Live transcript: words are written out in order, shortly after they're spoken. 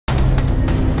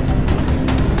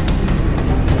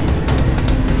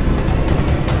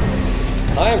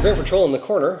I'm Graham for Troll in the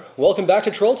Corner. Welcome back to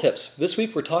TrollTips. This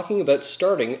week we're talking about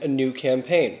starting a new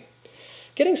campaign.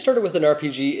 Getting started with an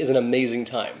RPG is an amazing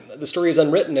time. The story is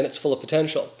unwritten and it's full of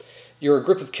potential. You're a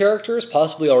group of characters,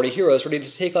 possibly already heroes, ready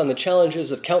to take on the challenges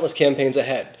of countless campaigns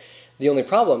ahead. The only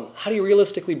problem, how do you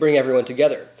realistically bring everyone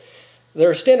together?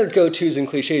 There are standard go-tos and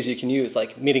cliches you can use,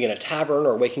 like meeting in a tavern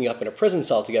or waking up in a prison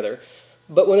cell together,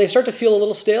 but when they start to feel a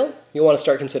little stale, you'll want to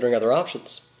start considering other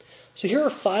options. So here are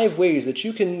 5 ways that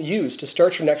you can use to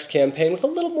start your next campaign with a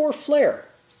little more flair.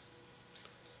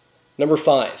 Number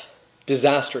 5,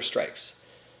 disaster strikes.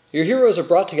 Your heroes are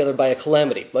brought together by a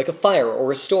calamity, like a fire or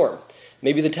a storm.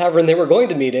 Maybe the tavern they were going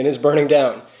to meet in is burning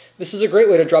down. This is a great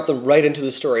way to drop them right into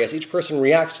the story as each person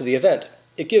reacts to the event.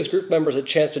 It gives group members a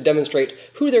chance to demonstrate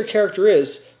who their character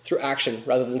is through action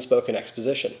rather than spoken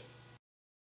exposition.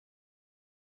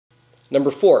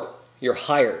 Number 4, you're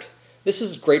hired. This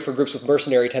is great for groups with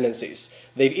mercenary tendencies.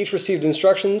 They've each received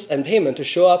instructions and payment to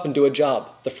show up and do a job.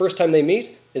 The first time they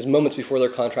meet is moments before their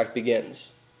contract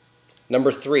begins.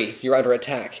 Number 3, you're under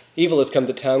attack. Evil has come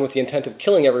to town with the intent of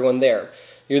killing everyone there.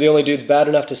 You're the only dudes bad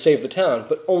enough to save the town,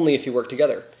 but only if you work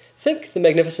together. Think the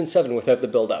Magnificent Seven without the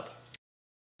build-up.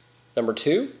 Number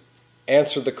 2,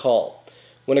 answer the call.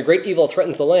 When a great evil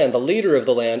threatens the land, the leader of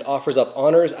the land offers up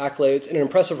honors, accolades, and an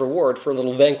impressive reward for a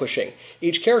little vanquishing.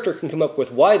 Each character can come up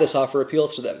with why this offer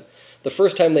appeals to them. The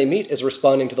first time they meet is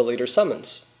responding to the leader's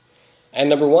summons. And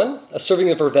number 1, a serving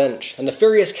of revenge. A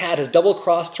nefarious cat has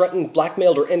double-crossed, threatened,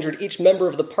 blackmailed, or injured each member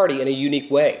of the party in a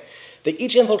unique way. They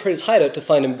each infiltrate his hideout to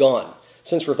find him gone.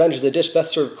 Since revenge is a dish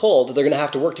best served cold, they're going to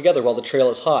have to work together while the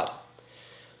trail is hot.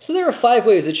 So there are 5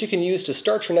 ways that you can use to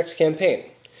start your next campaign.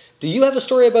 Do you have a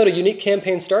story about a unique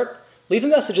campaign start? Leave a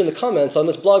message in the comments on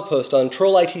this blog post on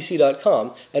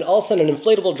trollitc.com, and I'll send an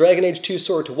inflatable Dragon Age 2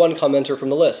 sword to one commenter from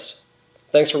the list.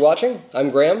 Thanks for watching. I'm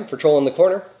Graham for Troll in the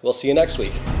Corner. We'll see you next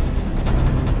week.